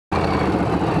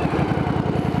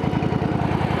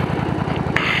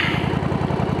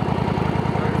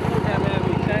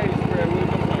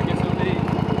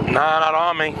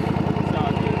me?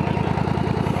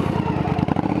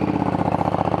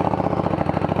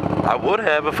 I would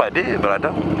have if I did, but I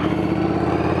don't.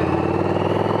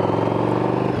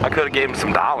 I could have gave him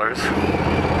some dollars,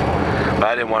 but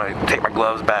I didn't want to take my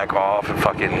gloves back off and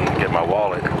fucking get my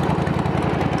wallet.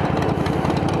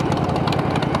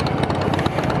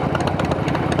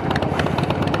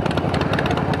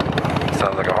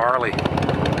 Sounds like a Harley.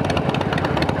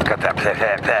 It's got that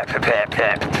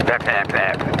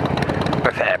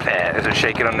pat. Is it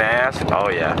shaking on the ass? Oh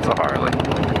yeah, it's a Harley.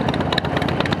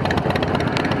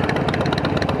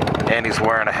 And he's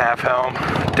wearing a half helm.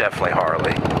 Definitely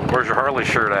Harley. Where's your Harley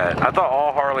shirt at? I thought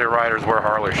all Harley riders wear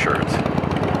Harley shirts.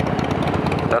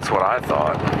 That's what I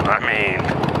thought. I mean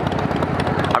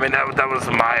that was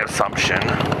my assumption.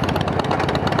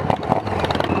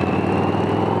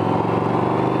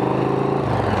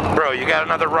 Bro, you got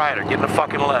another rider. Get in the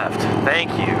fucking left.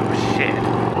 Thank you. Shit.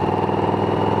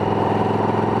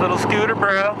 Little scooter,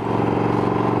 bro.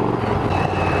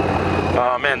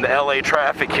 Oh man, the LA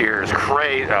traffic here is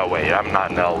crazy. Oh wait, I'm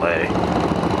not in LA.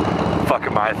 Fuck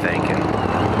am I thinking?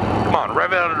 Come on,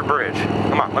 rev it under the bridge.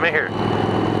 Come on, let me hear it.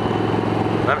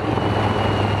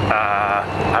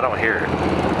 I don't hear it.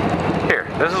 Here,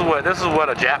 this is what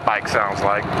a Jap bike sounds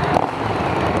like.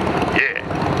 Yeah.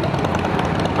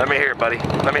 Let me hear it, buddy.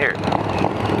 Let me hear it.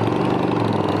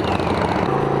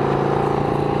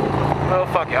 Oh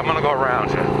fuck it, I'm gonna go around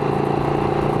you.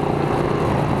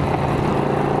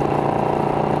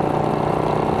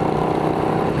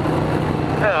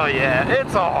 Hell yeah,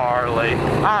 it's a Harley.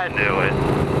 I knew it.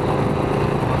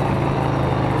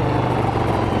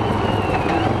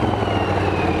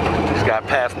 Just got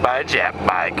passed by a Jap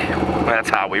bike. That's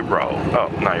how we roll. Oh,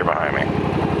 now you're behind me.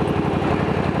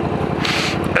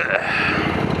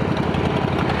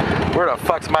 Where the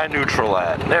fuck's my neutral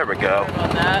at? There we go. Sorry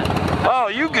about that. Oh,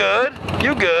 you good?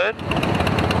 You good?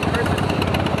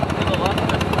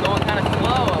 Going kind of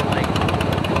slow. I'm like,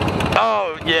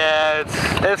 oh yeah,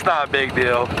 it's not a big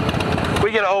deal.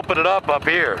 We gotta open it up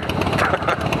here.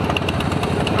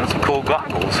 That's some cool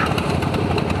goggles.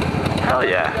 Hell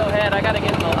yeah. go ahead. I gotta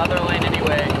get in the other lane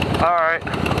anyway. All right.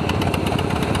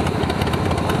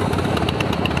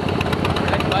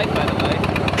 Nice bike, by the way.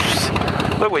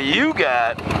 Look what you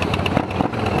got.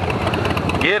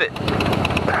 Get it.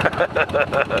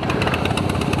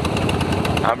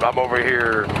 I'm over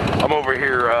here.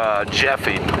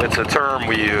 Jeffing. It's a term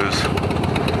we use.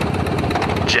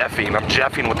 Jeffing. I'm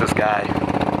jeffing with this guy.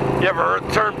 You ever heard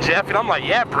the term jeffing? I'm like,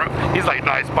 yeah, bro. He's like,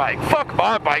 nice bike. Fuck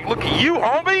my bike. Look at you,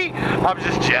 homie. I'm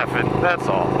just jeffing. That's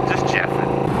all. Just jeffing.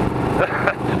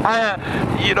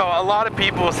 You know, a lot of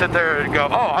people will sit there and go,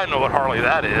 oh, I know what Harley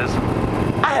that is.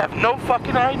 I have no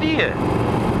fucking idea.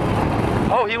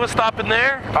 Oh, he was stopping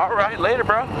there? All right, later,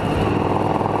 bro.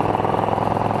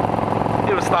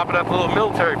 He was stopping at the little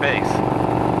military base.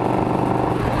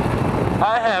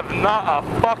 I have not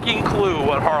a fucking clue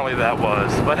what Harley that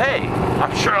was, but hey,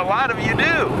 I'm sure a lot of you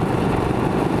do.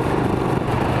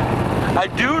 I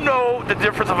do know the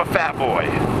difference of a fat boy.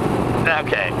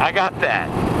 Okay, I got that.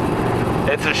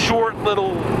 It's a short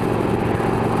little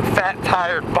fat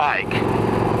tired bike.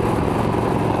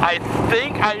 I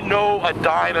think I know a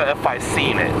Dyna if I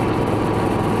seen it.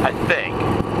 I think.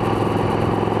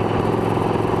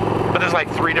 But there's like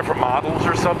 3 different models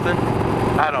or something.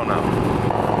 I don't know.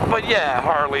 But yeah,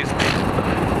 Harleys.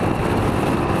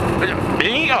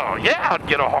 Me? Oh yeah, I'd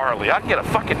get a Harley. I'd get a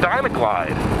fucking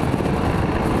Dynaglide.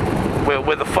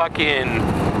 With a fucking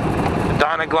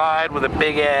Dynaglide with a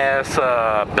big ass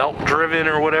belt driven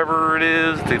or whatever it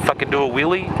is to fucking do a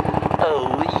wheelie.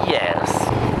 Oh yes.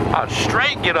 I'd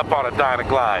straight get up on a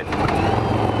Dynaglide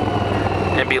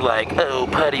and be like, oh,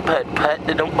 putty putt putt,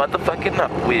 no motherfucking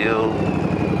up wheel.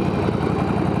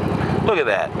 Look at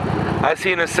that. I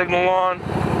seen a signal on.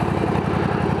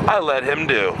 I let him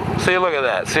do. See, look at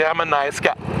that. See, I'm a nice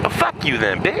guy. Fuck you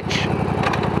then, bitch.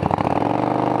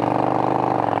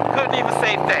 Couldn't even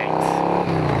say thanks.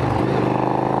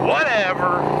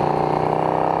 Whatever.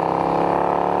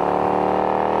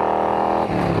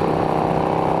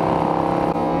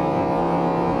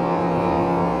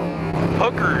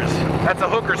 Hookers. That's a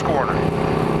hooker's corner.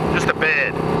 Just a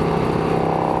bed.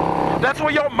 That's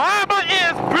where your mama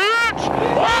is, bitch!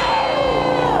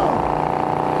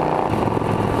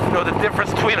 You know the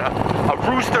difference between a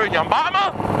rooster and your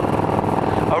mama?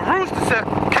 A rooster says,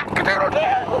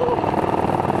 cock-a-doodle-doo.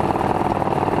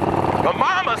 My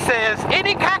mama says,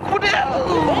 any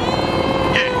cock-a-doodle.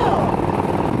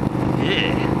 Yeah.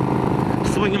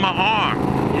 Yeah. Swinging my arm.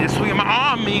 Yeah, swinging my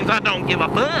arm means I don't give a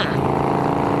fuck.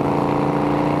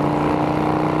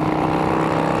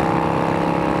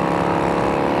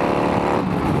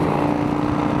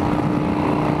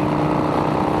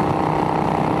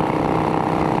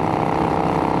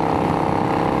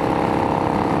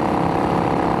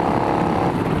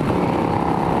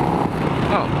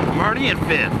 being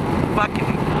fit.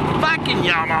 Fucking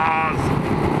Yamahas.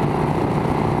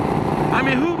 I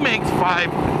mean, who makes 5?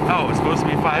 Oh, it's supposed to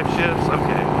be 5 shifts?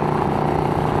 Okay.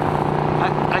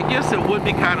 I guess it would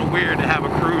be kind of weird to have a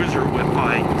cruiser with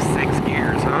like 6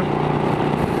 gears, huh?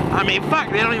 I mean,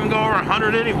 fuck, they don't even go over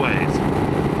 100 anyways.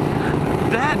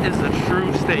 That is a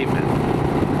true statement.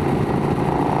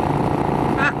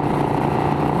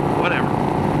 Whatever.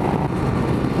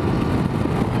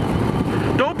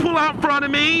 Don't pull out in front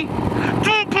of me!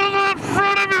 Don't pull out in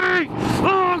front of me!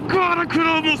 Oh god, I could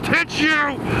almost hit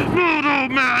you! Moto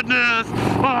madness!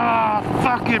 Ah,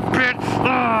 fucking bitch!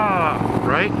 Ah!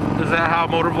 Right? Is that how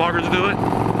motovloggers do it?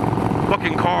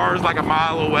 Fucking cars like a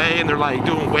mile away and they're like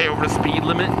doing way over the speed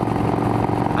limit?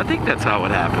 I think that's how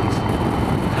it happens.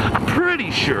 I'm pretty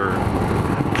sure.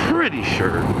 I'm pretty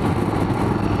sure.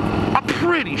 I'm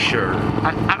pretty sure.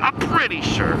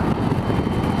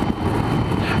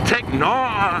 Tech 9.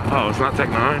 Oh, it's not Tech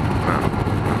 9? No.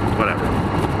 Whatever.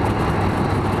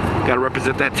 Gotta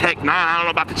represent that Tech 9. I don't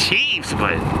know about the Chiefs,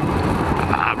 but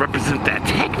I represent that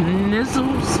Tech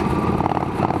Nizzles.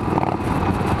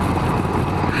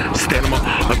 Stand them up.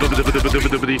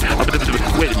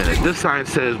 Wait a minute. This sign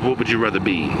says, what would you rather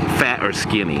be? Fat or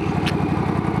skinny?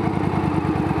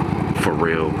 For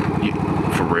real?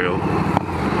 For real?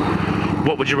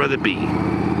 What would you rather be?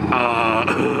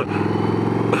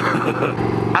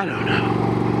 I don't know.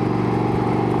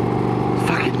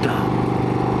 Fucking dumb.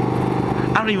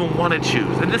 I don't even want to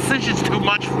choose. The decision's too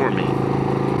much for me.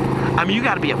 I mean, you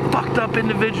gotta be a fucked up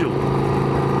individual.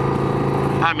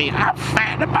 I mean, I'm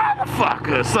fat the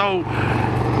motherfucker. So,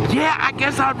 yeah, I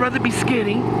guess I'd rather be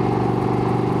skinny.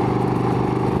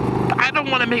 But I don't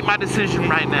want to make my decision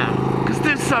right now. Because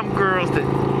there's some girls that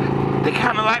they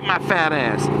kind of like my fat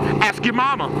ass. Ask your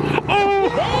mama. Oh!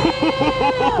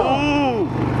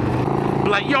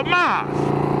 Like, yo, ma,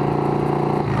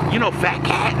 you know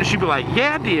FatKat? And she'd be like,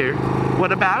 yeah, dear.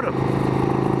 What about him?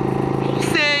 He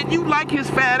said you like his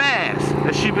fat ass.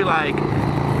 And she'd be like,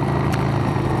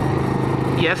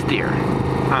 yes, dear.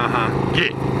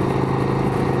 Yeah.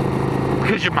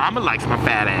 Because your mama likes my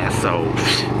fat ass, so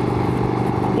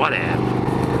whatever.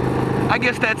 I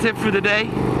guess that's it for today.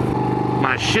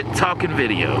 My shit talking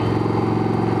video.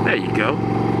 There you go.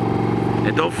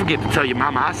 And don't forget to tell your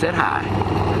mama I said hi.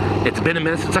 It's been a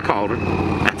minute since I called her.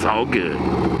 That's all good.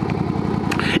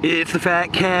 It's the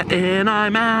FatKat and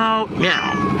I'm out.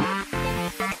 Meow.